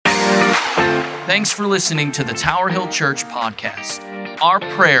Thanks for listening to the Tower Hill Church podcast. Our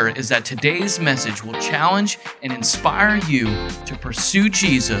prayer is that today's message will challenge and inspire you to pursue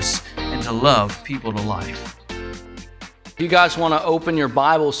Jesus and to love people to life. You guys want to open your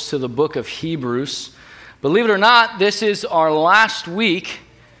Bibles to the book of Hebrews. Believe it or not, this is our last week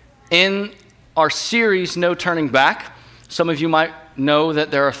in our series, No Turning Back. Some of you might know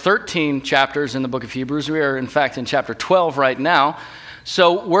that there are 13 chapters in the book of Hebrews. We are, in fact, in chapter 12 right now.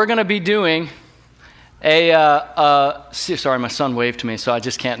 So we're going to be doing sorry, my son waved to me, so I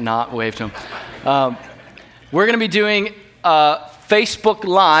just can't not wave to him. We're going to be doing Facebook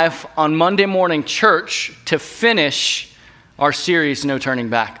Live on Monday Morning Church to finish our series, No Turning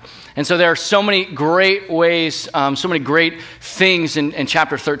Back. And so there are so many great ways, so many great things in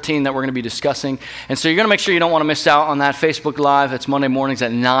chapter 13 that we're going to be discussing. And so you're going to make sure you don't want to miss out on that Facebook Live. It's Monday mornings at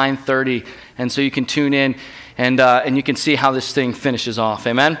 9:30. And so you can tune in and you can see how this thing finishes off.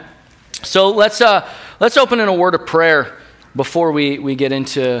 Amen? So let's open in a word of prayer before we get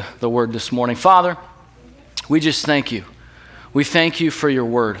into the word this morning. Father, we just thank you. We thank you for your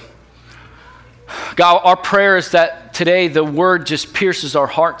word. God, our prayer is that today the word just pierces our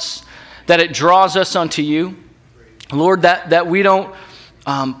hearts, that it draws us unto you. Lord, that we don't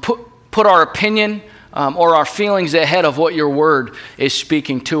put our opinion or our feelings ahead of what your word is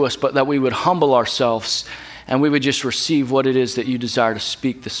speaking to us, but that we would humble ourselves and we would just receive what it is that you desire to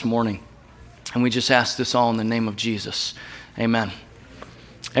speak this morning. And we just ask this all in the name of Jesus. Amen.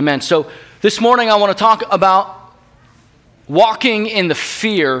 Amen. So this morning I want to talk about walking in the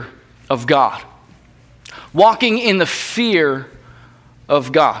fear of God. Walking in the fear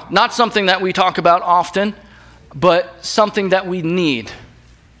of God. Not something that we talk about often, but something that we need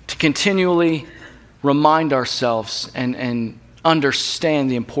to continually remind ourselves and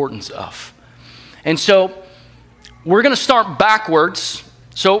understand the importance of. And so we're going to start backwards.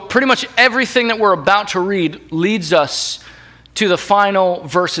 So pretty much everything that we're about to read leads us to the final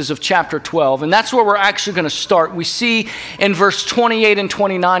verses of chapter 12. And that's where we're actually going to start. We see in verse 28 and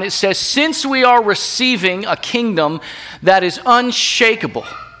 29, it says, "Since we are receiving a kingdom that is unshakable,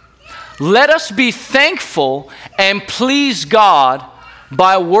 let us be thankful and please God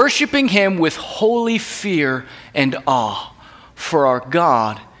by worshiping him with holy fear and awe. For our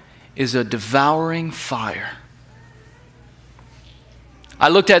God is a devouring fire." I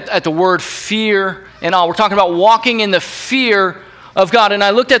looked at the word fear and awe. We're talking about walking in the fear of God. And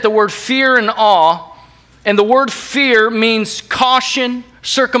I looked at the word fear and awe. And the word fear means caution,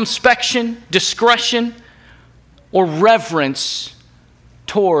 circumspection, discretion, or reverence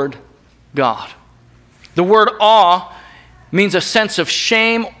toward God. The word awe means a sense of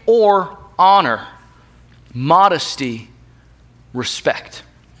shame or honor, modesty, respect.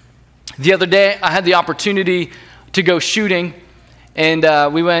 The other day, I had the opportunity to go shooting. And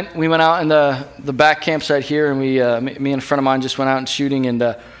we went out in the back campsite here, and me and a friend of mine just went out and shooting, and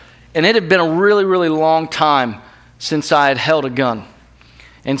it had been a really, really long time since I had held a gun.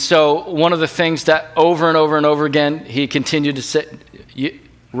 And so one of the things that over and over and over again, he continued to say,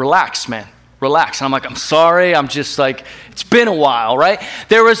 "Relax, man, relax." And I'm like, "I'm sorry, I'm just like, it's been a while, right?"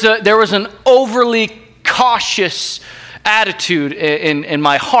 There was an overly cautious attitude in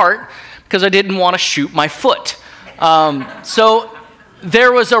my heart because I didn't want to shoot my foot. So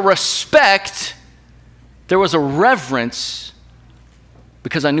there was a respect, there was a reverence,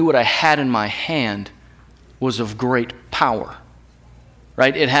 because I knew what I had in my hand was of great power,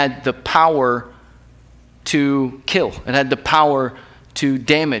 right? It had the power to kill. It had the power to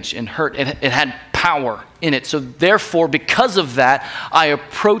damage and hurt. It had power in it. So therefore, because of that, I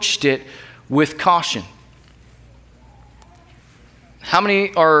approached it with caution. How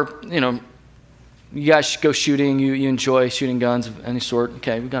many are, you guys go shooting, you enjoy shooting guns of any sort?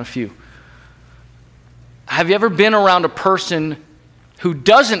 Okay, we've got a few. Have you ever been around a person who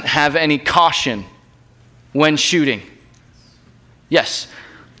doesn't have any caution when shooting? Yes,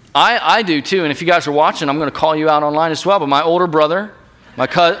 I do too. And if you guys are watching, I'm going to call you out online as well. But my older brother, my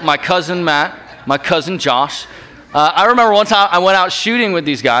cousin Matt, my cousin Josh, I remember one time I went out shooting with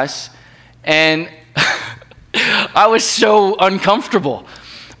these guys, and I was so uncomfortable.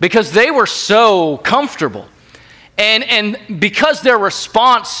 Because they were so comfortable. And because their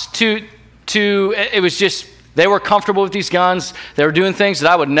response to it was just, they were comfortable with these guns. They were doing things that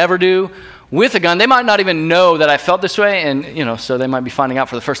I would never do with a gun. They might not even know that I felt this way, and so they might be finding out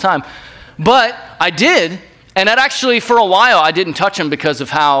for the first time. But I did, and that actually, for a while, I didn't touch them because of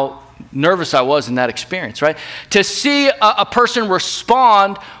how nervous I was in that experience, right? To see a person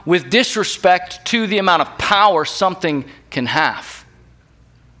respond with disrespect to the amount of power something can have.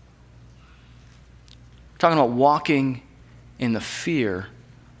 Talking about walking in the fear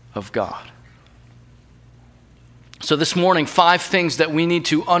of God. So this morning, 5 things that we need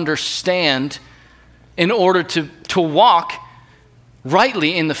to understand in order to walk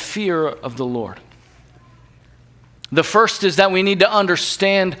rightly in the fear of the Lord. The first is that we need to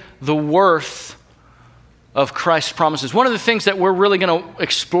understand the worth of Christ's promises. One of the things that we're really going to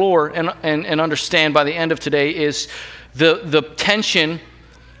explore and understand by the end of today is the tension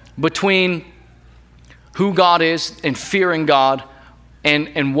between who God is and fearing God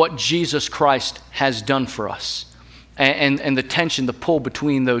and what Jesus Christ has done for us. And the tension, the pull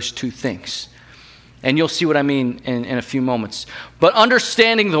between those two things. And you'll see what I mean in a few moments. But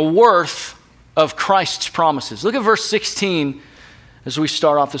understanding the worth of Christ's promises. Look at verse 16 as we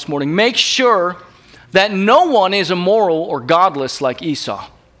start off this morning. Make sure that no one is immoral or godless like Esau,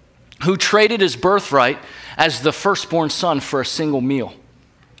 who traded his birthright as the firstborn son for a single meal.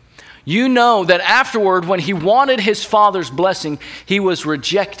 You know that afterward, when he wanted his father's blessing, he was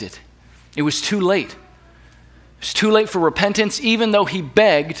rejected. It was too late. It was too late for repentance, even though he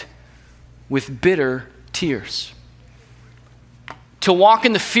begged with bitter tears. To walk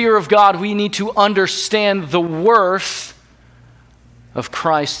in the fear of God, we need to understand the worth of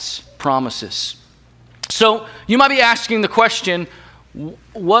Christ's promises. So you might be asking the question,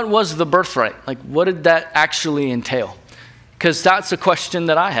 what was the birthright? Like, what did that actually entail? Because that's a question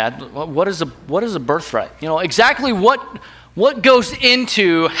that I had. What is a birthright? You know, exactly what goes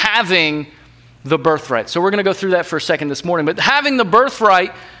into having the birthright? So we're going to go through that for a second this morning. But having the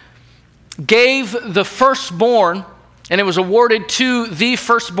birthright gave the firstborn, and it was awarded to the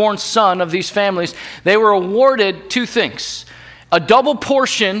firstborn son of these families. They were awarded 2 things: a double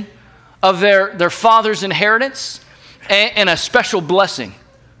portion of their father's inheritance and a special blessing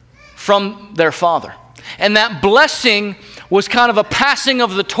from their father. And that blessing was kind of a passing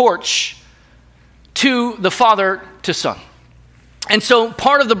of the torch to the father to son. And so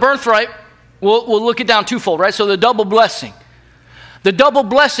part of the birthright, we'll look it down twofold, right? So the double blessing. The double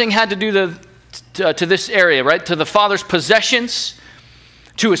blessing had to do to this area, right? To the father's possessions,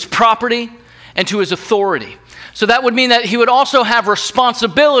 to his property, and to his authority. So that would mean that he would also have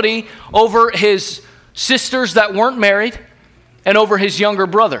responsibility over his sisters that weren't married and over his younger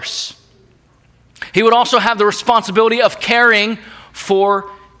brothers. He would also have the responsibility of caring for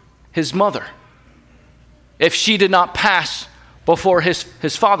his mother if she did not pass before his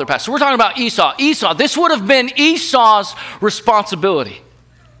father passed. So we're talking about Esau. Esau, this would have been Esau's responsibility.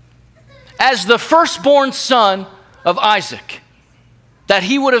 As the firstborn son of Isaac, that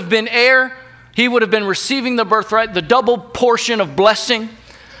he would have been heir, he would have been receiving the birthright, the double portion of blessing,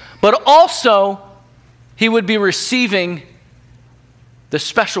 but also he would be receiving the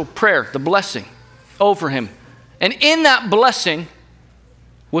special prayer, the blessing over him. And in that blessing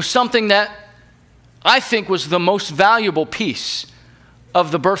was something that I think was the most valuable piece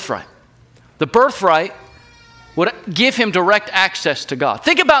of the birthright. The birthright would give him direct access to God.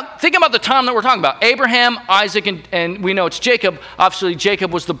 Think about the time that we're talking about. Abraham, Isaac, and we know it's Jacob. Obviously,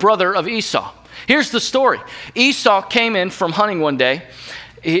 Jacob was the brother of Esau. Here's the story. Esau came in from hunting one day,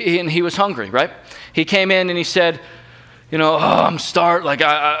 and he was hungry, right? He came in and he said, I'm starved. Like,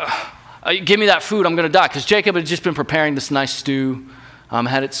 give me that food. I'm going to die. Because Jacob had just been preparing this nice stew.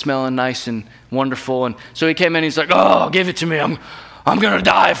 Had it smelling nice and wonderful. And so he came in and he's like, give it to me. I'm going to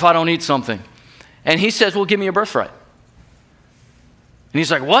die if I don't eat something. And he says, well, give me your birthright. And he's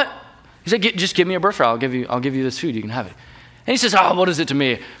like, what? He said, just give me your birthright. I'll give you this food. You can have it. And he says, what is it to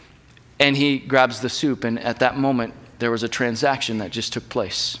me? And he grabs the soup. And at that moment, there was a transaction that just took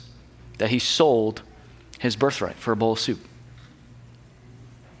place. That he sold his birthright for a bowl of soup.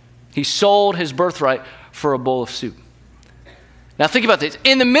 He sold his birthright for a bowl of soup. Now think about this.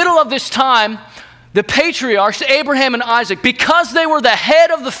 In the middle of this time, the patriarchs, Abraham and Isaac, because they were the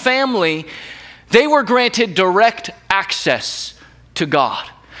head of the family, they were granted direct access to God.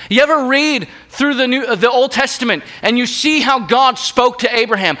 You ever read through the Old Testament and you see how God spoke to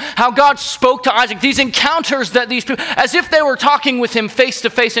Abraham, how God spoke to Isaac, these encounters that these people, as if they were talking with him face to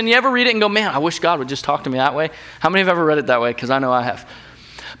face, and you ever read it and go, man, I wish God would just talk to me that way? How many have ever read it that way? Because I know I have.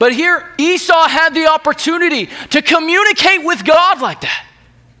 But here, Esau had the opportunity to communicate with God like that.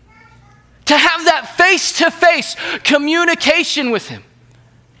 To have that face-to-face communication with him.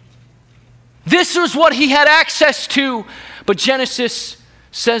 This was what he had access to. But Genesis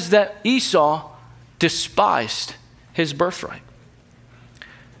says that Esau despised his birthright.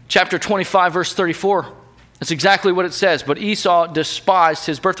 Chapter 25, verse 34. That's exactly what it says. But Esau despised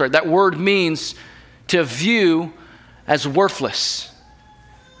his birthright. That word means to view as worthless.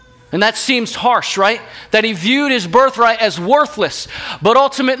 And that seems harsh, right? That he viewed his birthright as worthless. But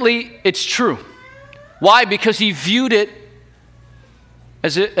ultimately, it's true. Why? Because he viewed it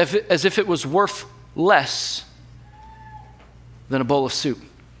as if it was worth less than a bowl of soup.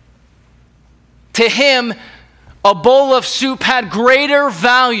 To him, a bowl of soup had greater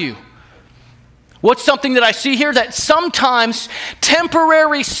value. What's something that I see here? That sometimes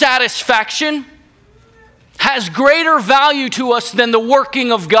temporary satisfaction has greater value to us than the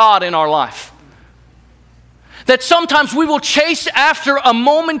working of God in our life. That sometimes we will chase after a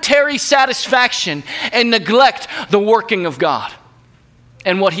momentary satisfaction and neglect the working of God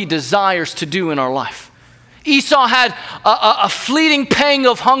and what He desires to do in our life. Esau had a fleeting pang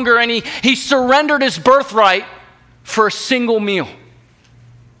of hunger, and he surrendered his birthright for a single meal.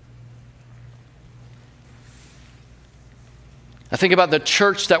 I think about the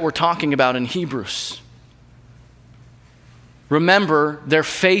church that we're talking about in Hebrews. Remember, they're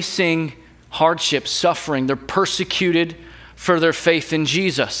facing hardship, suffering. They're persecuted for their faith in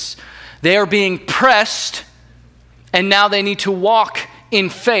Jesus. They are being pressed, and now they need to walk in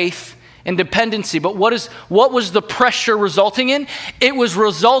faith and dependency. But what was the pressure resulting in? It was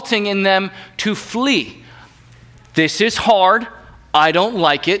resulting in them to flee. This is hard. I don't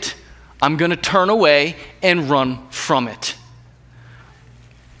like it. I'm going to turn away and run from it.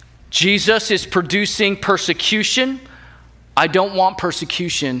 Jesus is producing persecution. I don't want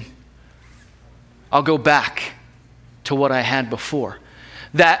persecution. I'll go back to what I had before.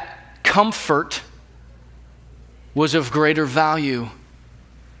 That comfort was of greater value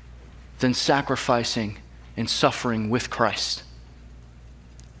than sacrificing and suffering with Christ.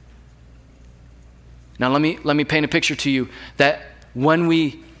 Now let me paint a picture to you that when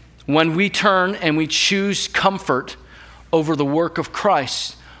we turn and we choose comfort over the work of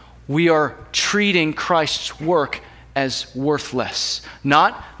Christ, we are treating Christ's work as worthless.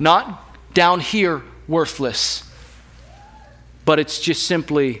 Not down here worthless, but it's just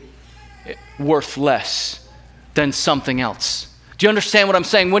simply worth less than something else. Do you understand what I'm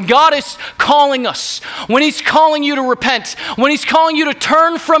saying? When God is calling us, when He's calling you to repent, when He's calling you to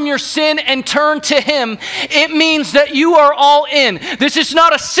turn from your sin and turn to Him, it means that you are all in. This is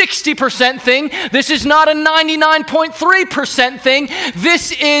not a 60% thing. This is not a 99.3% thing.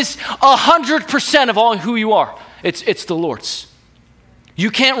 This is 100% of all who you are. It's the Lord's.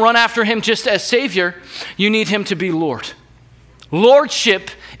 You can't run after Him just as Savior. You need Him to be Lord.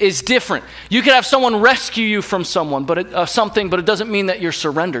 Lordship is different. You could have someone rescue you from something, but it doesn't mean that you're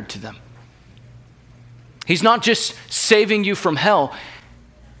surrendered to them. He's not just saving you from hell.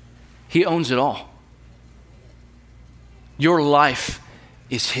 He owns it all. Your life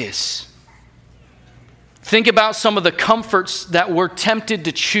is His. Think about some of the comforts that we're tempted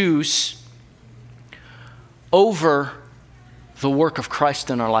to choose over the work of Christ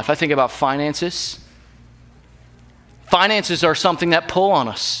in our life. I think about finances. Finances are something that pull on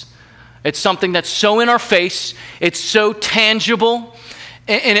us. It's something that's so in our face, it's so tangible,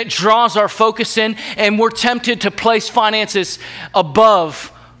 and it draws our focus in, and we're tempted to place finances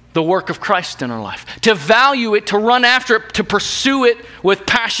above the work of Christ in our life. To value it, to run after it, to pursue it with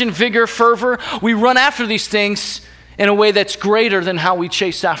passion, vigor, fervor. We run after these things in a way that's greater than how we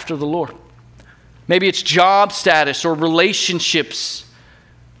chase after the Lord. Maybe it's job status or relationships.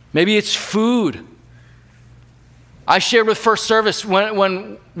 Maybe it's food. I shared with First Service,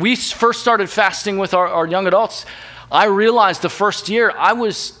 when we first started fasting with our young adults, I realized the first year I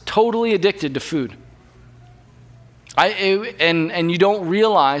was totally addicted to food. And you don't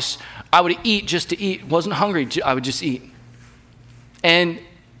realize I would eat just to eat. Wasn't hungry, I would just eat. And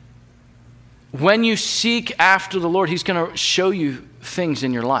when you seek after the Lord, He's going to show you things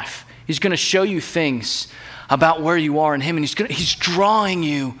in your life. He's going to show you things about where you are in Him, and He's drawing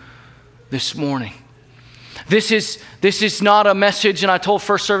you this morning. This is not a message, and I told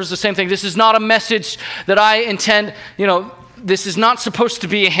First Service the same thing. This is not a message that I intend, this is not supposed to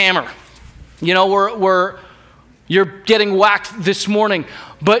be a hammer. You're getting whacked this morning,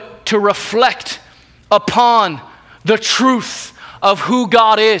 but to reflect upon the truth of who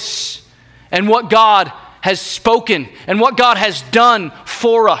God is and what God has spoken and what God has done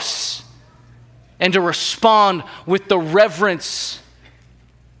for us, and to respond with the reverence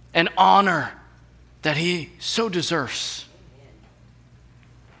and honor that He so deserves.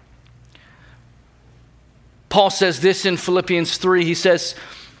 Paul says this in Philippians 3. He says,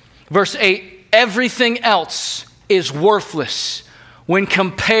 verse 8, everything else is worthless when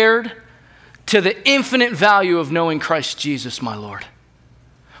compared to the infinite value of knowing Christ Jesus, my Lord.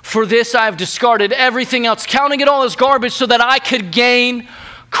 For this I have discarded everything else, counting it all as garbage so that I could gain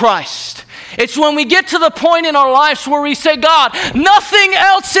Christ. It's when we get to the point in our lives where we say, God, nothing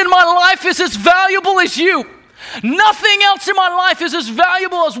else in my life is as valuable as you. Nothing else in my life is as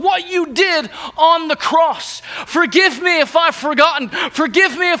valuable as what you did on the cross. Forgive me if I've forgotten.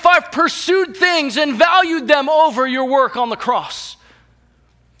 Forgive me if I've pursued things and valued them over your work on the cross.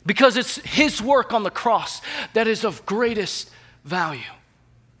 Because it's his work on the cross that is of greatest value.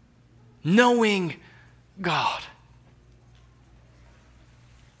 Knowing God.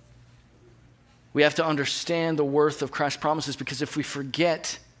 We have to understand the worth of Christ's promises, because if we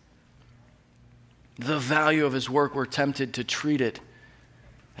forget the value of his work, we're tempted to treat it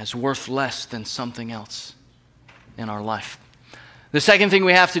as worth less than something else in our life. The second thing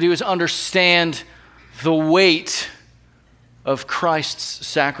we have to do is understand the weight of Christ's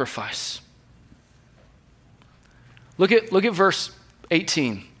sacrifice. Look at verse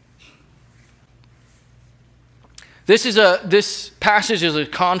 18. This passage is a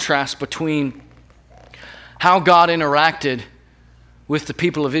contrast between how God interacted with the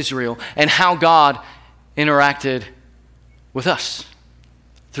people of Israel and how God interacted with us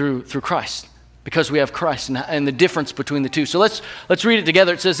through Christ, because we have Christ, and the difference between the two. So let's read it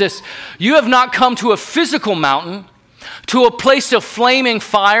together. It says this: "You have not come to a physical mountain, to a place of flaming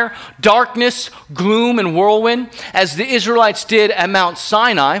fire, darkness, gloom, and whirlwind, as the Israelites did at Mount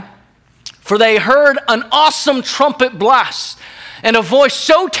Sinai. For they heard an awesome trumpet blast, and a voice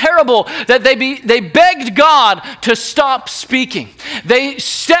so terrible that they begged God to stop speaking. They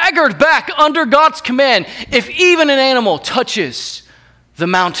staggered back under God's command. If even an animal touches the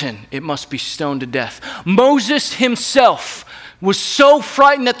mountain, it must be stoned to death. Moses himself was so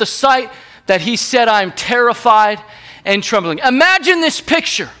frightened at the sight that he said, 'I am terrified and trembling.'" Imagine this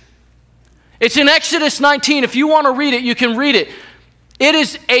picture. It's in Exodus 19. If you want to read it, you can read it. It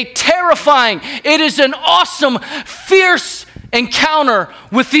is a terrifying, it is an awesome, fierce encounter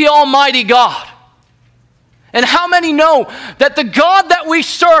with the Almighty God. And how many know that the God that we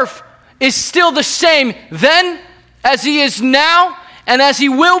serve is still the same then as he is now and as he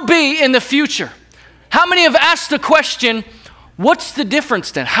will be in the future? How many have asked the question, what's the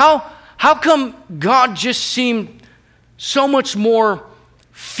difference then? How come God just seemed so much more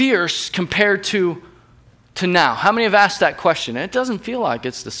fierce compared to now? How many have asked that question? And it doesn't feel like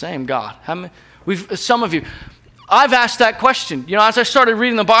it's the same God. Some of you, I've asked that question. You know, as I started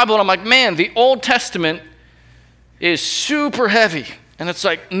reading the Bible, and I'm like, man, the Old Testament is super heavy. And it's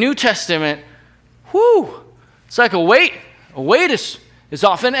like New Testament, whoo, it's like a weight is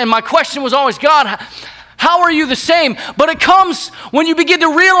off. And my question was always, God, how are you the same? But it comes when you begin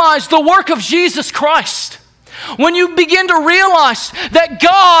to realize the work of Jesus Christ. When you begin to realize that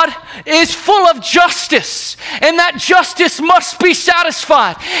God is full of justice and that justice must be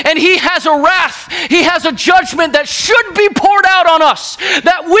satisfied, and he has a wrath, he has a judgment that should be poured out on us,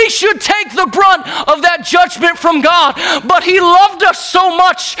 that we should take the brunt of that judgment from God. But he loved us so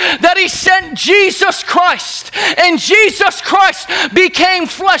much that he sent Jesus Christ, and Jesus Christ became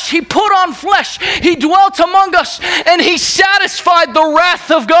flesh. He put on flesh, he dwelt among us, and he satisfied the wrath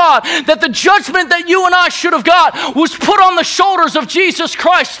of God, that the judgment that you and I should have got was put on the shoulders of Jesus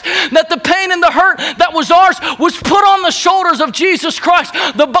Christ, that the pain and the hurt that was ours was put on the shoulders of Jesus Christ.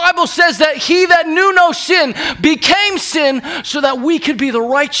 The Bible says that he that knew no sin became sin so that we could be the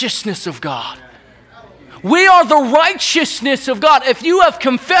righteousness of God. We are the righteousness of God. If you have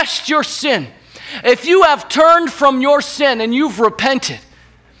confessed your sin, if you have turned from your sin and you've repented,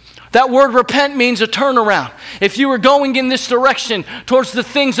 that word repent means a turnaround. If you were going in this direction towards the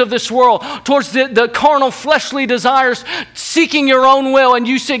things of this world, towards the carnal fleshly desires, seeking your own will, and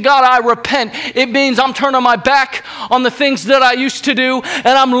you say, God, I repent, it means I'm turning my back on the things that I used to do, and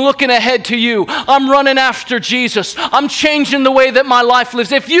I'm looking ahead to you. I'm running after Jesus. I'm changing the way that my life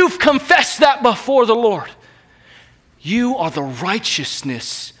lives. If you've confessed that before the Lord, you are the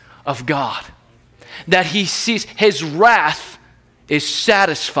righteousness of God, that he sees his wrath is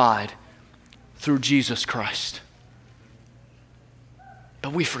satisfied through Jesus Christ.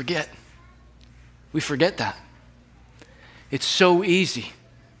 But we forget. We forget that. It's so easy.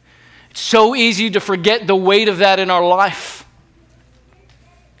 It's so easy to forget the weight of that in our life.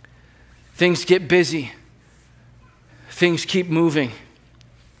 Things get busy. Things keep moving.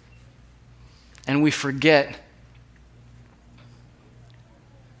 And we forget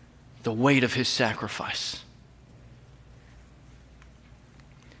the weight of his sacrifice.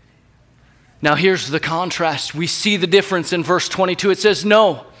 Now here's the contrast. We see the difference in verse 22. It says,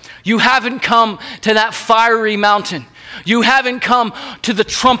 no, you haven't come to that fiery mountain. You haven't come to the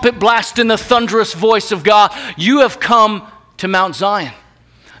trumpet blast and the thunderous voice of God. You have come to Mount Zion,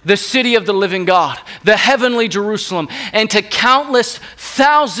 the city of the living God, the heavenly Jerusalem, and to countless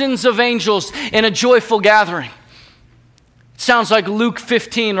thousands of angels in a joyful gathering. It sounds like Luke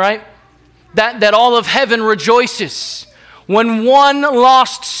 15, right? that all of heaven rejoices when one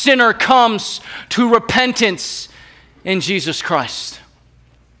lost sinner comes to repentance in Jesus Christ.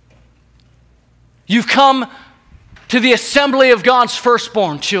 You've come to the assembly of God's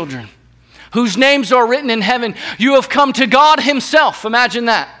firstborn children, whose names are written in heaven. You have come to God Himself. Imagine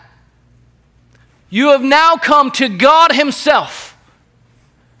that. You have now come to God Himself.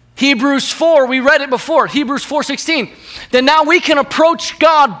 Hebrews 4, we read it before, Hebrews 4:16. That now we can approach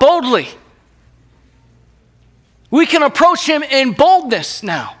God boldly. We can approach Him in boldness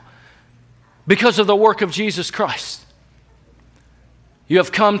now because of the work of Jesus Christ. You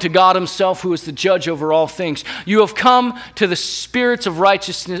have come to God Himself, who is the judge over all things. You have come to the spirits of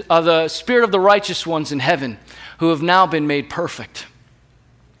righteousness, the spirit of the righteous ones in heaven, who have now been made perfect.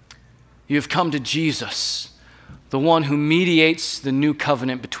 You have come to Jesus, the one who mediates the new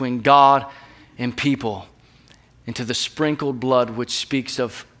covenant between God and people, and to the sprinkled blood which speaks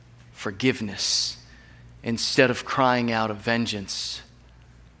of forgiveness instead of crying out of vengeance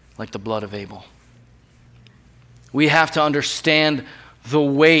like the blood of Abel. We have to understand the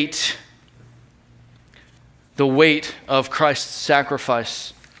weight of Christ's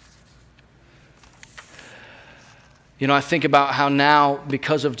sacrifice. You know, I think about how now,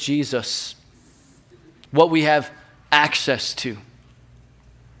 because of Jesus, what we have access to.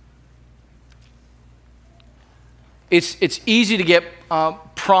 It's easy to get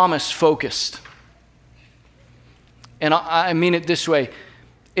promise focused. And I mean it this way.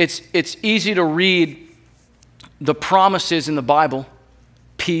 It's easy to read the promises in the Bible: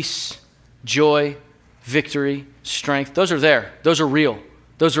 peace, joy, victory, strength. Those are there. Those are real.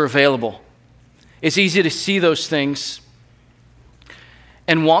 Those are available. It's easy to see those things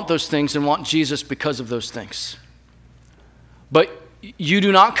and want those things and want Jesus because of those things. But you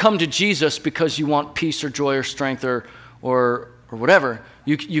do not come to Jesus because you want peace or joy or strength or whatever.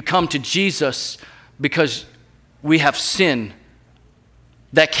 You come to Jesus because we have sin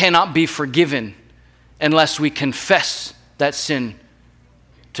that cannot be forgiven unless we confess that sin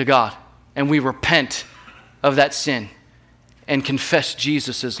to God and we repent of that sin and confess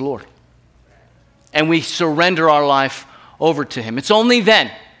Jesus as Lord. And we surrender our life over to Him. It's only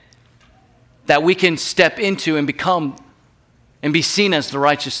then that we can step into and become and be seen as the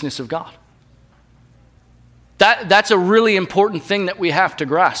righteousness of God. That's a really important thing that we have to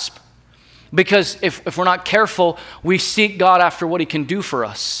grasp. Because if we're not careful, we seek God after what He can do for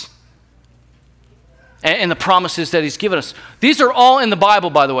us and the promises that He's given us. These are all in the Bible,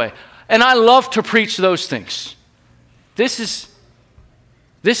 by the way. And I love to preach those things. This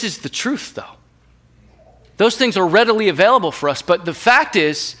is the truth, though. Those things are readily available for us. But the fact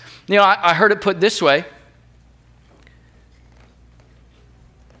is, you know, I heard it put this way.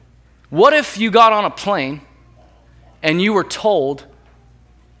 What if you got on a plane and you were told,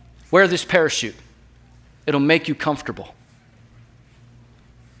 wear this parachute? It'll make you comfortable.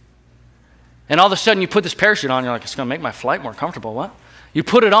 And all of a sudden you put this parachute on, you're like, it's going to make my flight more comfortable. What? You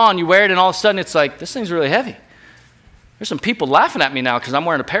put it on, you wear it, and all of a sudden it's like, this thing's really heavy. There's some people laughing at me now because I'm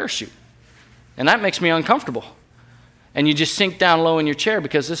wearing a parachute. And that makes me uncomfortable. And you just sink down low in your chair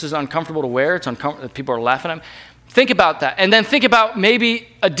because this is uncomfortable to wear. It's uncomfortable. People are laughing at me. Think about that. And then think about maybe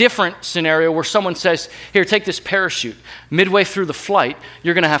a different scenario where someone says, here, take this parachute. Midway through the flight,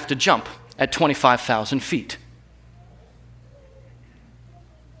 you're going to have to jump at 25,000 feet.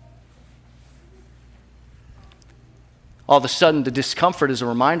 All of a sudden, the discomfort is a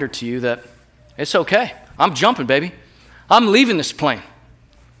reminder to you that it's okay. I'm jumping, baby. I'm leaving this plane.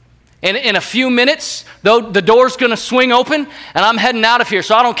 In a few minutes, though, the door's going to swing open, and I'm heading out of here,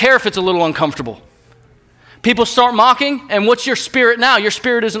 so I don't care if it's a little uncomfortable. People start mocking, and what's your spirit now? Your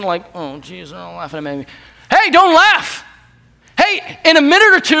spirit isn't like, oh, geez, they're all laughing at me. Hey, don't laugh. Hey, in a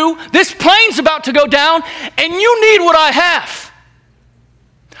minute or two, this plane's about to go down, and you need what I have.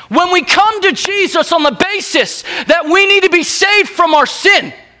 When we come to Jesus on the basis that we need to be saved from our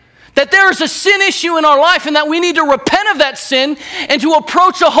sin, that there is a sin issue in our life and that we need to repent of that sin and to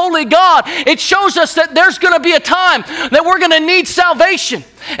approach a holy God, it shows us that there's going to be a time that we're going to need salvation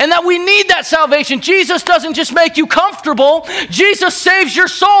and that we need that salvation. Jesus doesn't just make you comfortable. Jesus saves your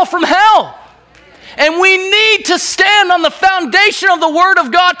soul from hell. And we need to stand on the foundation of the Word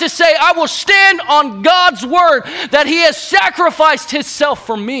of God to say, I will stand on God's Word, that He has sacrificed Himself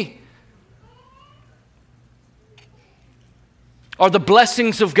for me. Are the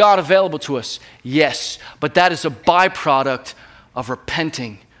blessings of God available to us? Yes, but that is a byproduct of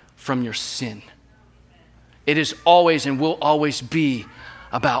repenting from your sin. It is always and will always be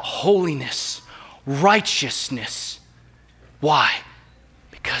about holiness, righteousness. Why?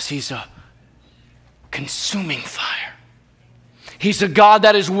 Because He's a consuming fire. He's a God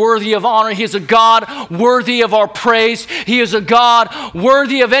that is worthy of honor. He is a God worthy of our praise. He is a God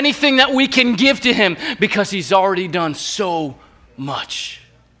worthy of anything that we can give to him because he's already done so much.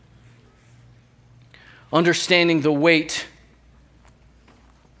 Understanding the weight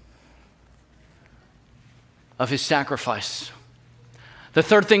of his sacrifice. The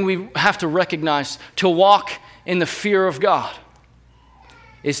third thing we have to recognize to walk in the fear of God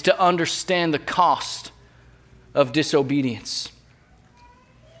is to understand the cost of disobedience.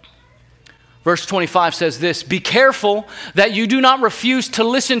 Verse 25 says this, "Be careful that you do not refuse to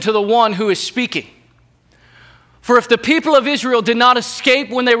listen to the one who is speaking. For if the people of Israel did not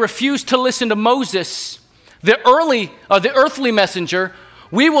escape when they refused to listen to Moses, the earthly messenger,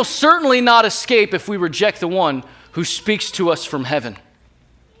 we will certainly not escape if we reject the one who speaks to us from heaven."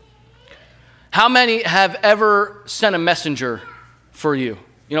 How many have ever sent a messenger for you?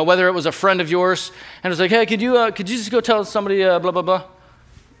 You know, whether it was a friend of yours and it was like, "Hey, could you just go tell somebody blah, blah, blah?"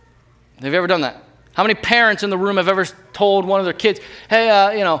 Have you ever done that? How many parents in the room have ever told one of their kids, "Hey,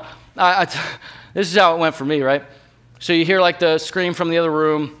 this is how it went for me," right? So you hear like the scream from the other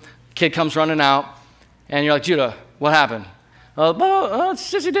room, kid comes running out, and you're like, "Judah, what happened?"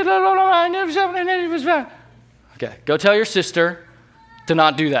 "Sissy did Okay, go tell your sister to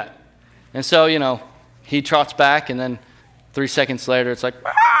not do that. And so, he trots back, and then 3 seconds later, it's like,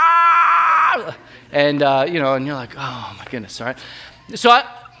 "Ah!" And, and you're like, "Oh, my goodness," all right? So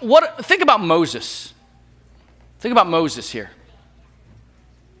think about Moses. Think about Moses here.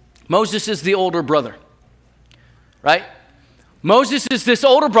 Moses is the older brother, right? Moses is this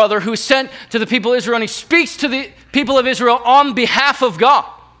older brother who's sent to the people of Israel, and he speaks to the people of Israel on behalf of God.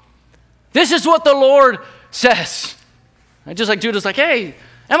 This is what the Lord says. And just like Judah's like, "Hey,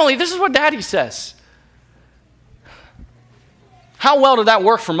 Emily, this is what Daddy says." How well did that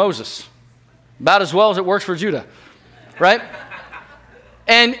work for Moses? About as well as it works for Judah, right?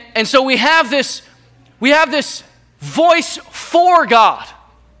 And so we have this voice for God,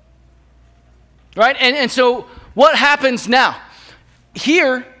 right? And so what happens now?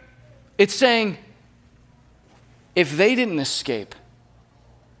 Here, it's saying, if they didn't escape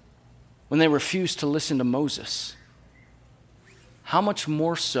when they refused to listen to Moses, how much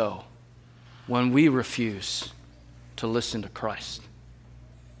more so when we refuse to listen to Christ?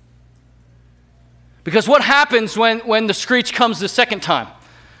 Because what happens when the screech comes the second time?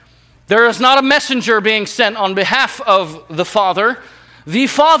 There is not a messenger being sent on behalf of the Father. The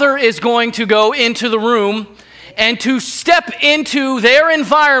Father is going to go into the room and to step into their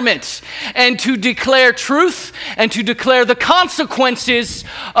environment and to declare truth and to declare the consequences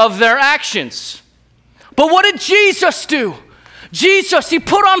of their actions. But what did Jesus do? Jesus, he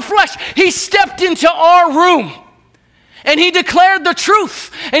put on flesh. He stepped into our room and he declared the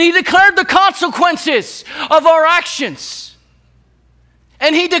truth and he declared the consequences of our actions.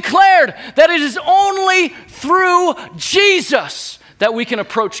 And he declared that it is only through Jesus that we can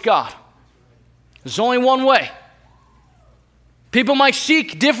approach God. There's only one way. People might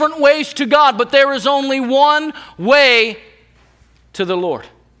seek different ways to God, but there is only one way to the Lord,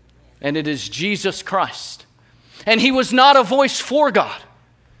 and it is Jesus Christ. And he was not a voice for God.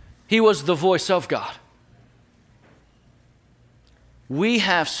 He was the voice of God. We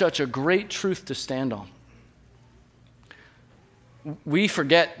have such a great truth to stand on. We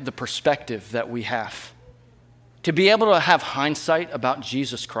forget the perspective that we have. To be able to have hindsight about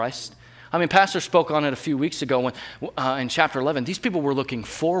Jesus Christ. I mean, Pastor spoke on it a few weeks ago when, in chapter 11. These people were looking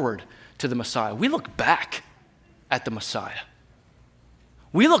forward to the Messiah. We look back at the Messiah.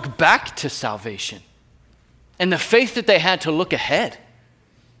 We look back to salvation and the faith that they had to look ahead.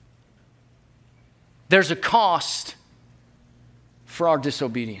 There's a cost for our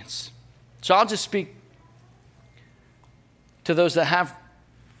disobedience. So I'll just speak to those that have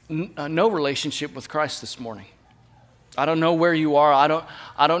no relationship with Christ this morning. I don't know where you are.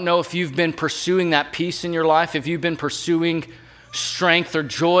 I don't know if you've been pursuing that peace in your life, if you've been pursuing strength or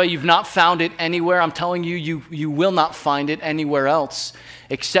joy. You've not found it anywhere. I'm telling you, you will not find it anywhere else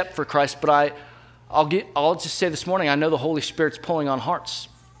except for Christ. But I'll just say this morning, I know the Holy Spirit's pulling on hearts.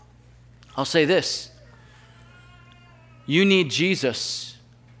 I'll say this. You need Jesus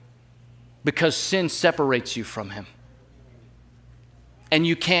because sin separates you from him. And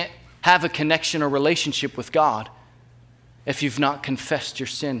you can't have a connection or relationship with God if you've not confessed your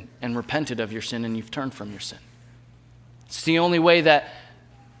sin and repented of your sin and you've turned from your sin. It's the only way that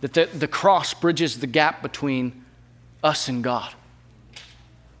the cross bridges the gap between us and God.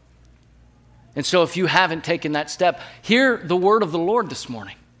 And so if you haven't taken that step, hear the word of the Lord this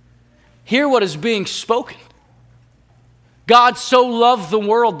morning. Hear what is being spoken. God so loved the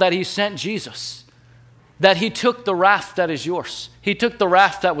world that he sent Jesus. that he took the wrath that is yours. He took the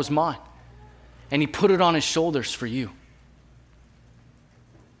wrath that was mine, and he put it on his shoulders for you.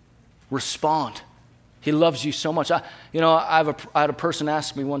 Respond. He loves you so much. I had a person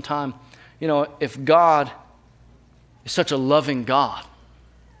ask me one time, if God is such a loving God,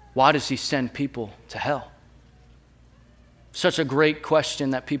 why does he send people to hell? Such a great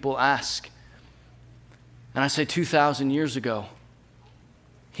question that people ask. And I say 2,000 years ago,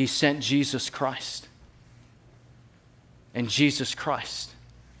 he sent Jesus Christ. And Jesus Christ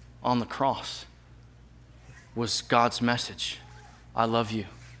on the cross was God's message. I love you.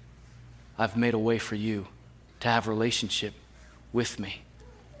 I've made a way for you to have a relationship with me.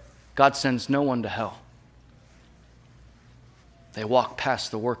 God sends no one to hell. They walk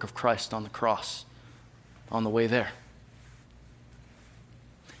past the work of Christ on the cross on the way there.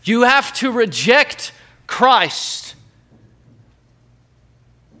 You have to reject Christ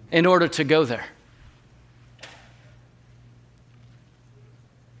in order to go there.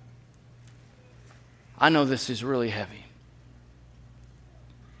 I know this is really heavy,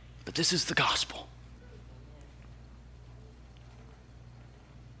 but this is the gospel.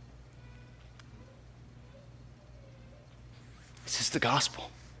 This is the gospel.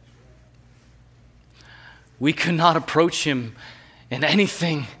 We could not approach him in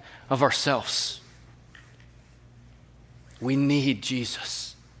anything of ourselves. We need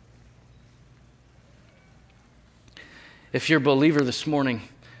Jesus. If you're a believer this morning,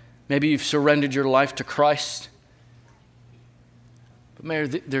 maybe you've surrendered your life to Christ, but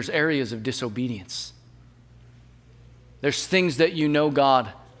maybe there's areas of disobedience. There's things that you know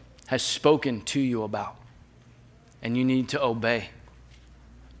God has spoken to you about, and you need to obey.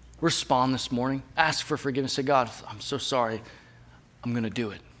 Respond this morning. Ask for forgiveness. Say, God, I'm so sorry. I'm going to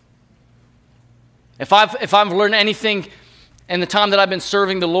do it. If I've learned anything in the time that I've been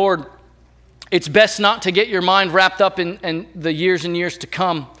serving the Lord, it's best not to get your mind wrapped up in the years and years to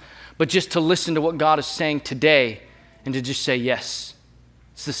come, but just to listen to what God is saying today and to just say yes.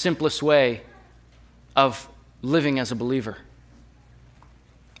 It's the simplest way of living as a believer.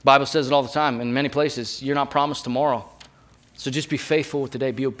 The Bible says it all the time in many places. You're not promised tomorrow. So just be faithful with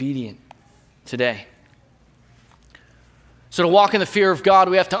today. Be obedient today. So to walk in the fear of God,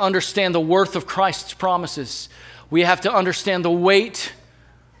 we have to understand the worth of Christ's promises. We have to understand the weight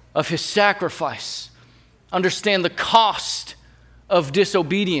of his sacrifice, understand the cost of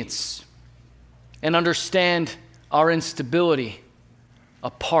disobedience, and understand our instability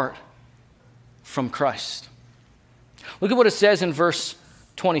apart from Christ. Look at what it says in verse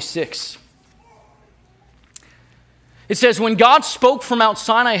 26. It says, when God spoke from Mount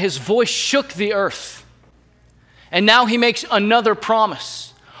Sinai, his voice shook the earth. And now he makes another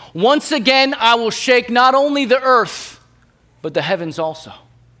promise. Once again, I will shake not only the earth, but the heavens also.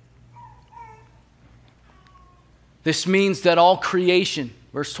 This means that all creation,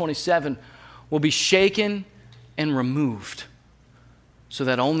 verse 27, will be shaken and removed so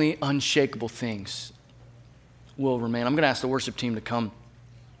that only unshakable things will remain. I'm going to ask the worship team to come.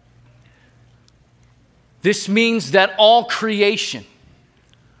 This means that all creation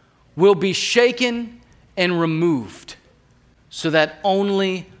will be shaken and removed so that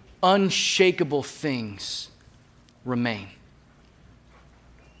only unshakable things remain.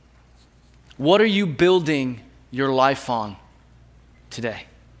 What are you building your life on today?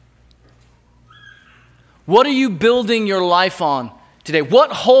 What are you building your life on today?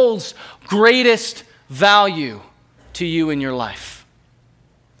 What holds greatest value to you in your life?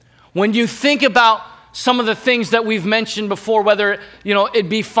 When you think about some of the things that we've mentioned before, whether it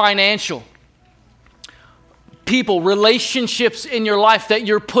be financial, people, relationships in your life that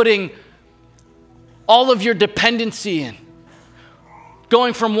you're putting all of your dependency in,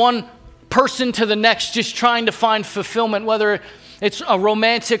 going from one person to the next, just trying to find fulfillment, whether it's a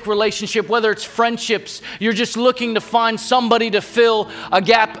romantic relationship, whether it's friendships, you're just looking to find somebody to fill a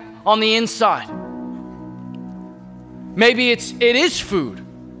gap on the inside. Maybe it is food.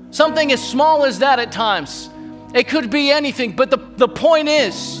 Something as small as that at times. It could be anything, but the point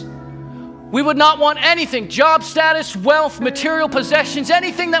is, we would not want anything, job status, wealth, material possessions,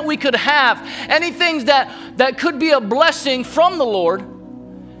 anything that we could have, anything that could be a blessing from the Lord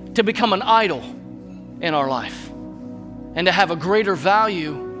to become an idol in our life and to have a greater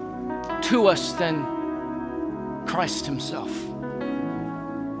value to us than Christ himself.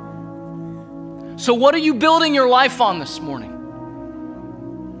 So what are you building your life on this morning?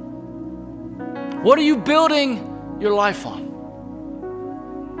 What are you building your life on?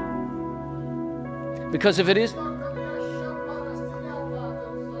 Because if it is,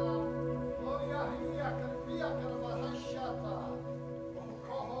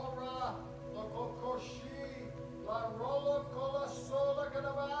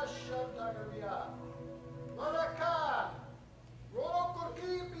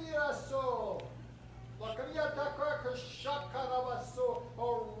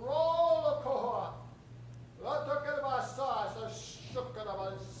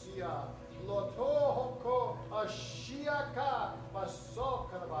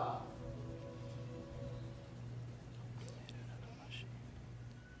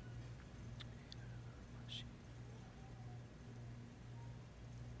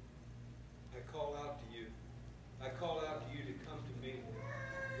 call out to you. I call out to you to come to me.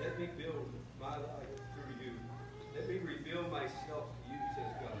 Let me build my life through you. Let me reveal myself to you,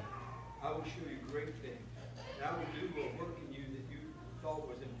 says God. I will show you great things. And I will do a work in you that you thought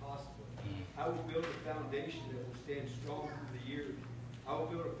was impossible. I will build a foundation that will stand strong through the years. I will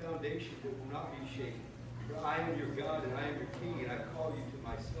build a foundation that will not be shaken. For I am your God and I am your King, and I call you to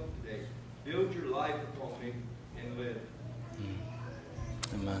myself today. Build your life upon me and live.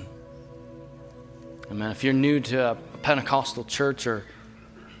 Amen. Amen. If you're new to a Pentecostal church or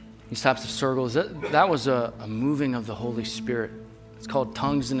these types of circles, that was a moving of the Holy Spirit. It's called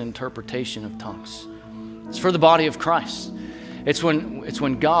tongues and interpretation of tongues. It's for the body of Christ. It's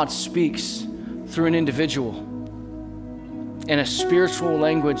when God speaks through an individual in a spiritual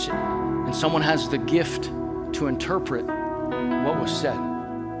language and someone has the gift to interpret what was said.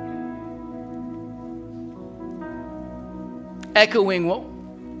 Echoing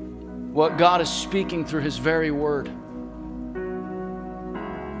what God is speaking through His very word.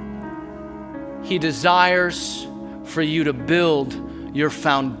 He desires for you to build your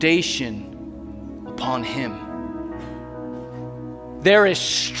foundation upon Him. There is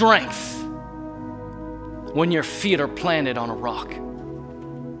strength when your feet are planted on a rock.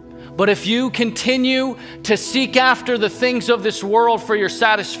 But if you continue to seek after the things of this world for your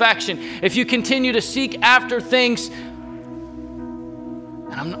satisfaction, if you continue to seek after things,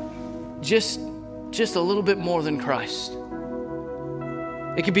 and I'm not just a little bit more than Christ.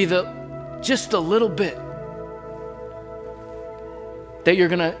 It could be just a little bit that you're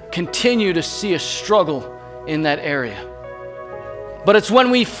going to continue to see a struggle in that area. But it's when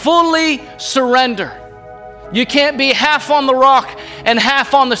we fully surrender. You can't be half on the rock and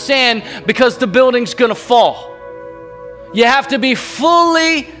half on the sand because the building's going to fall. You have to be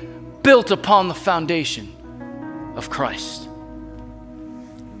fully built upon the foundation of Christ.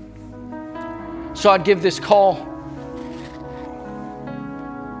 So I'd give this call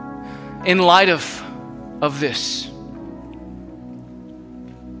in light of this.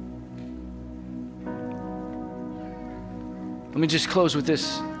 Let me just close with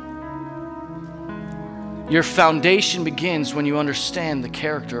this. Your foundation begins when you understand the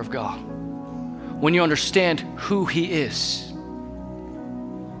character of God, when you understand who He is.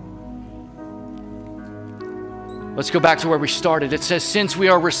 Let's go back to where we started. It says, since we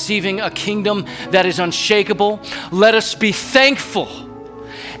are receiving a kingdom that is unshakable, let us be thankful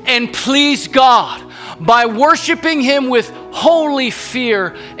and please God by worshiping Him with holy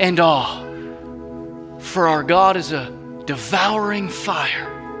fear and awe. For our God is a devouring fire.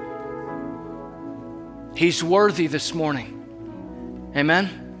 He's worthy this morning. Amen?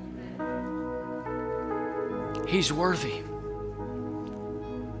 He's worthy.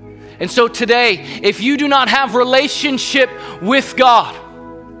 And so today, if you do not have relationship with God,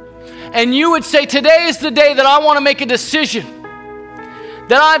 and you would say, today is the day that I want to make a decision,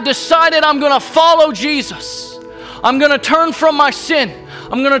 that I've decided I'm going to follow Jesus. I'm going to turn from my sin.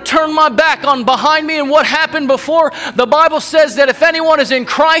 I'm going to turn my back on behind me and what happened before. The Bible says that if anyone is in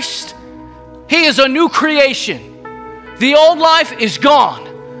Christ, he is a new creation. The old life is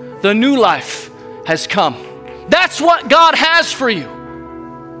gone. The new life has come. That's what God has for you.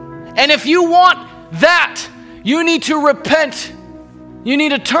 And if you want that, you need to repent. You need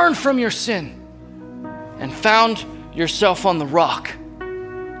to turn from your sin and found yourself on the rock.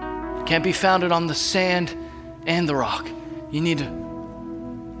 You can't be founded on the sand and the rock. You need to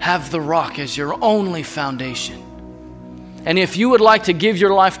have the rock as your only foundation. And if you would like to give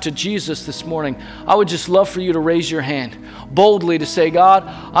your life to Jesus this morning, I would just love for you to raise your hand boldly to say, God,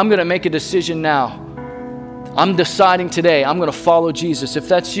 I'm going to make a decision now. I'm deciding today I'm going to follow Jesus. If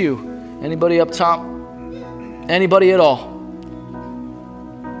that's you, anybody up top? Anybody at all? All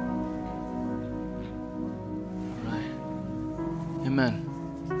right. Amen.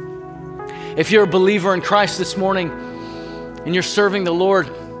 If you're a believer in Christ this morning and you're serving the Lord,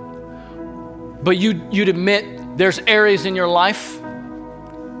 but you'd admit there's areas in your life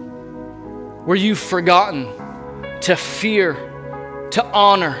where you've forgotten to fear, to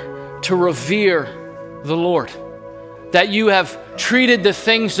honor, to revere the Lord, that you have treated the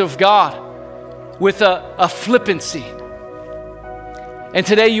things of God with a flippancy. And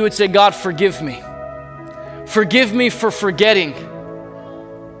today you would say, God, forgive me. Forgive me for forgetting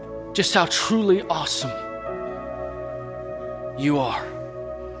just how truly awesome you are.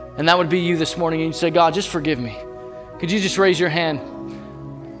 And that would be you this morning. And you'd say, God, just forgive me. Could you just raise your hand?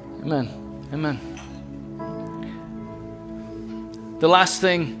 Amen. Amen. The last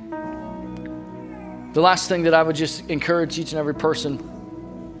thing that I would just encourage each and every person,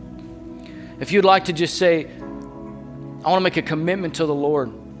 if you'd like to just say, I want to make a commitment to the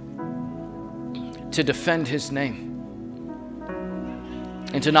Lord. to defend His name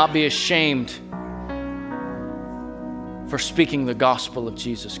and to not be ashamed for speaking the gospel of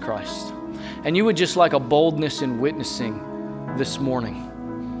Jesus Christ. And you would just like a boldness in witnessing this morning.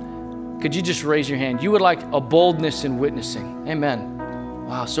 Could you just raise your hand? You would like a boldness in witnessing. Amen.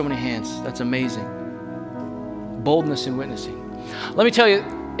 Wow, so many hands. That's amazing. Boldness in witnessing. Let me tell you,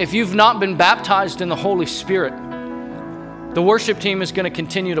 if you've not been baptized in the Holy Spirit, the worship team is going to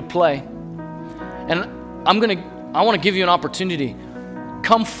continue to play. And I want to give you an opportunity.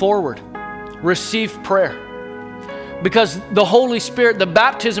 Come forward. Receive prayer. Because the Holy Spirit, the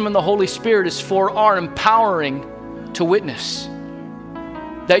baptism in the Holy Spirit is for our empowering to witness.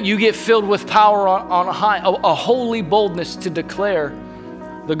 That you get filled with power on high, a holy boldness to declare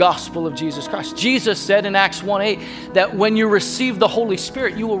the gospel of Jesus Christ. Jesus said in Acts 1:8 that when you receive the Holy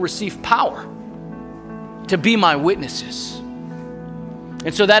Spirit, you will receive power to be my witnesses.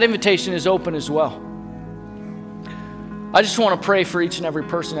 And so that invitation is open as well. I just want to pray for each and every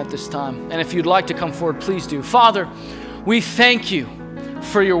person at this time. And if you'd like to come forward, please do. Father, we thank you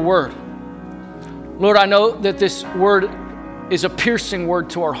for your word. Lord, I know that this word is a piercing word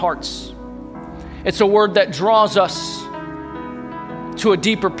to our hearts. It's a word that draws us to a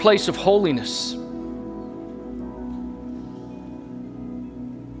deeper place of holiness.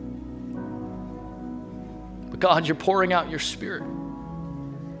 But God, you're pouring out your Spirit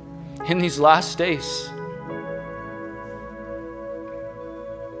in these last days.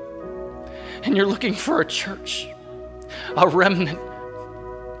 And you're looking for a church, a remnant,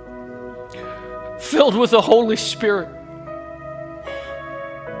 filled with the Holy Spirit,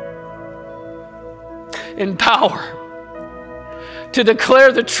 in power, to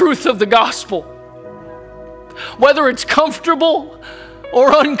declare the truth of the gospel, whether it's comfortable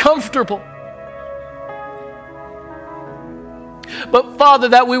or uncomfortable. But Father,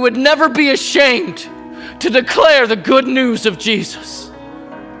 that we would never be ashamed to declare the good news of Jesus.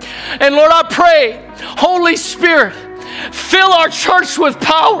 And Lord, I pray, Holy Spirit, fill our church with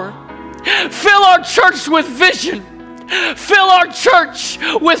power. Fill our church with vision. Fill our church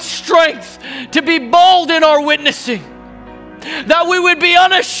with strength to be bold in our witnessing. That we would be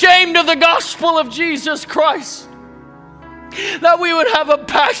unashamed of the gospel of Jesus Christ. That we would have a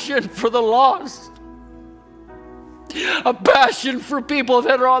passion for the lost. A passion for people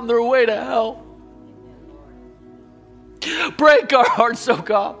that are on their way to hell. Break our hearts, oh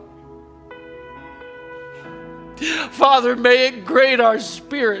God. Father, may it grate our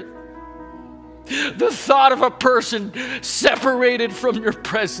spirit. The thought of a person separated from your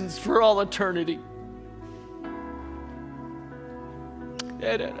presence for all eternity.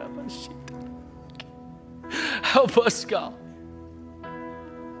 Help us, God.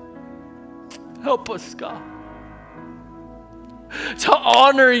 Help us, God. To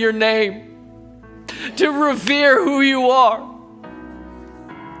honor your name. To revere who you are.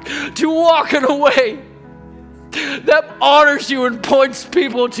 To walk in a way that honors you and points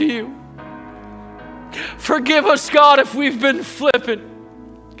people to you. Forgive us, God, if we've been flippant.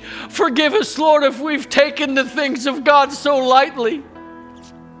 Forgive us, Lord, if we've taken the things of God so lightly.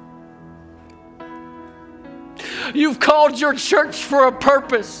 You've called your church for a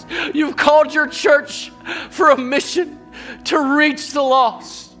purpose. You've called your church for a mission to reach the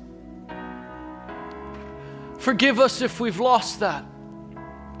lost. Forgive us if we've lost that.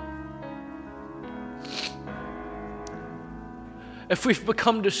 If we've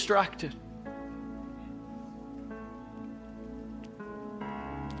become distracted.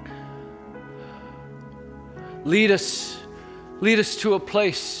 Lead us to a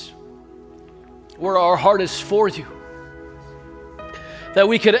place where our heart is for you. That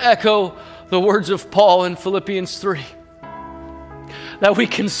we could echo the words of Paul in Philippians 3. That we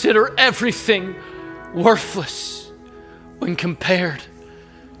consider everything worthless when compared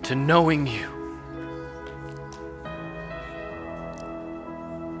to knowing you.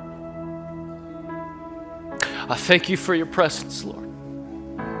 I thank you for your presence, Lord.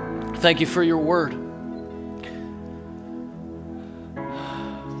 Thank you for your word.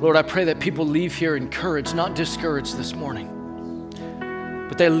 Lord, I pray that people leave here encouraged, not discouraged this morning,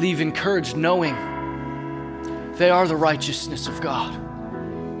 but they leave encouraged knowing they are the righteousness of God.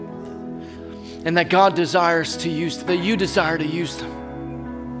 And that God desires to use them, that you desire to use them.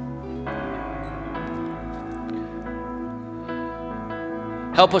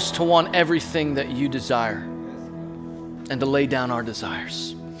 Help us to want everything that you desire and to lay down our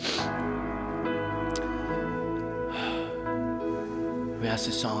desires. We ask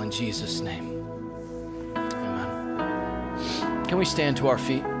this all in Jesus' name. Amen. Can we stand to our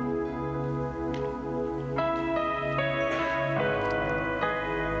feet?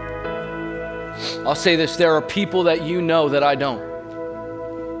 I'll say this, there are people that you know that I don't.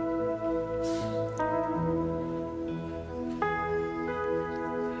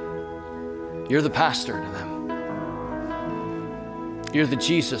 You're the pastor to them. You're the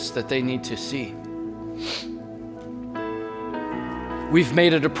Jesus that they need to see. We've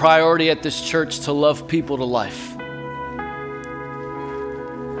made it a priority at this church to love people to life.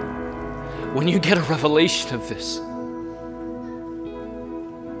 When you get a revelation of this,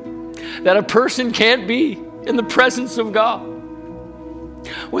 that a person can't be in the presence of God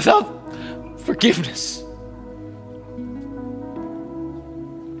without forgiveness.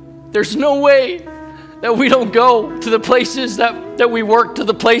 There's no way that we don't go to the places that we work, to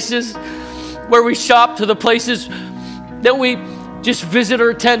the places where we shop, to the places that we just visit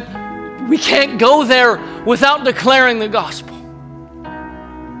or attend. We can't go there without declaring the gospel.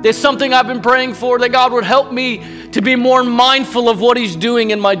 There's something I've been praying for, that God would help me to be more mindful of what He's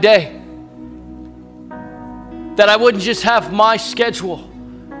doing in my day. That I wouldn't just have my schedule.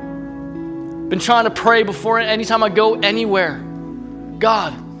 Been trying to pray before anytime I go anywhere.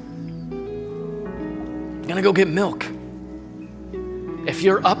 God, I'm gonna go get milk. If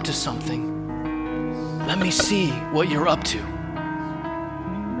you're up to something, let me see what you're up to.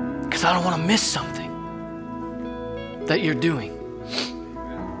 Because I don't want to miss something that you're doing.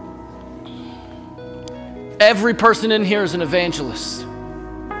 Every person in here is an evangelist.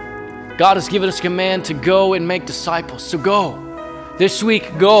 God has given us a command to go and make disciples. So go. This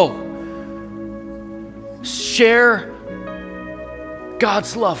week, go. Share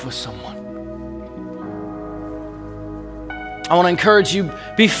God's love with someone. I want to encourage you,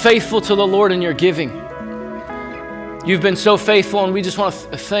 be faithful to the Lord in your giving. You've been so faithful, and we just want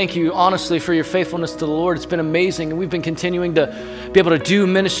to thank you, honestly, for your faithfulness to the Lord. It's been amazing, and we've been continuing to be able to do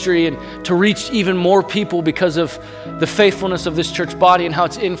ministry and to reach even more people because of the faithfulness of this church body and how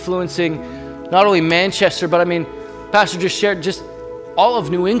it's influencing not only Manchester, but Pastor just shared just all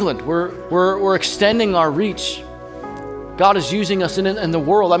of New England. We're extending our reach. God is using us in the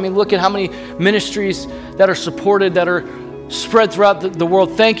world. Look at how many ministries that are supported, that are spread throughout the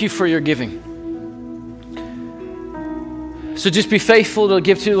world. Thank you for your giving. So just be faithful to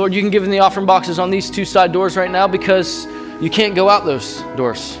give to the Lord. You can give in the offering boxes on these two side doors right now, because you can't go out those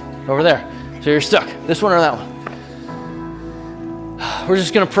doors over there. So you're stuck. This one or that one. We're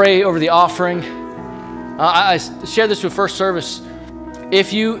just going to pray over the offering. I shared this with First Service.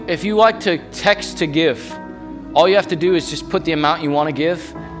 If you like to text to give, all you have to do is just put the amount you want to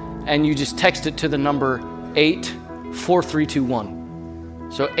give, and you just text it to the number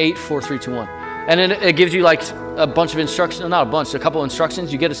 84321. So 84321. And then it gives you like a bunch of instructions, not a bunch, a couple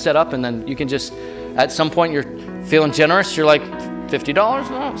instructions. You get it set up, and then you can just, at some point you're feeling generous, you're like, $50?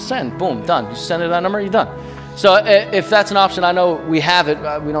 Oh, send, boom, done. You send it that number, you're done. So if that's an option, I know we have it.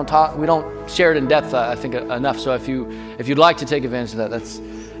 We don't share it in depth, I think, enough. So if you'd like to take advantage of that, that's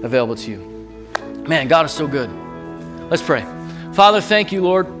available to you. Man, God is so good. Let's pray. Father, thank you,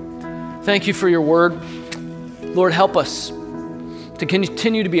 Lord. Thank you for your word. Lord, help us to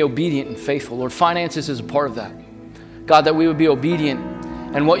continue to be obedient and faithful. Lord, finances is a part of that. God, that we would be obedient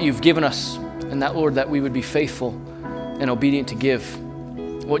in what you've given us, and that, Lord, that we would be faithful and obedient to give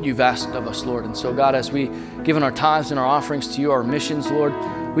what you've asked of us, Lord. And so, God, as we given our tithes and our offerings to you, our missions, Lord,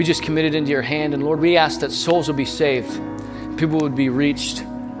 we just commit it into your hand. And Lord, we ask that souls will be saved, people would be reached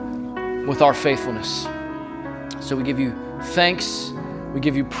with our faithfulness. So we give you thanks, we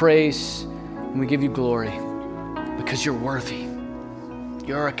give you praise, and we give you glory, because you're worthy.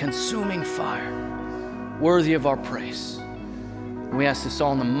 You're a consuming fire, worthy of our praise. And we ask this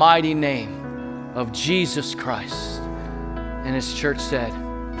all in the mighty name of Jesus Christ. And his church said,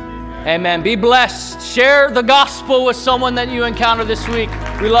 amen. Be blessed. Share the gospel with someone that you encounter this week.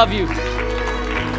 We love you.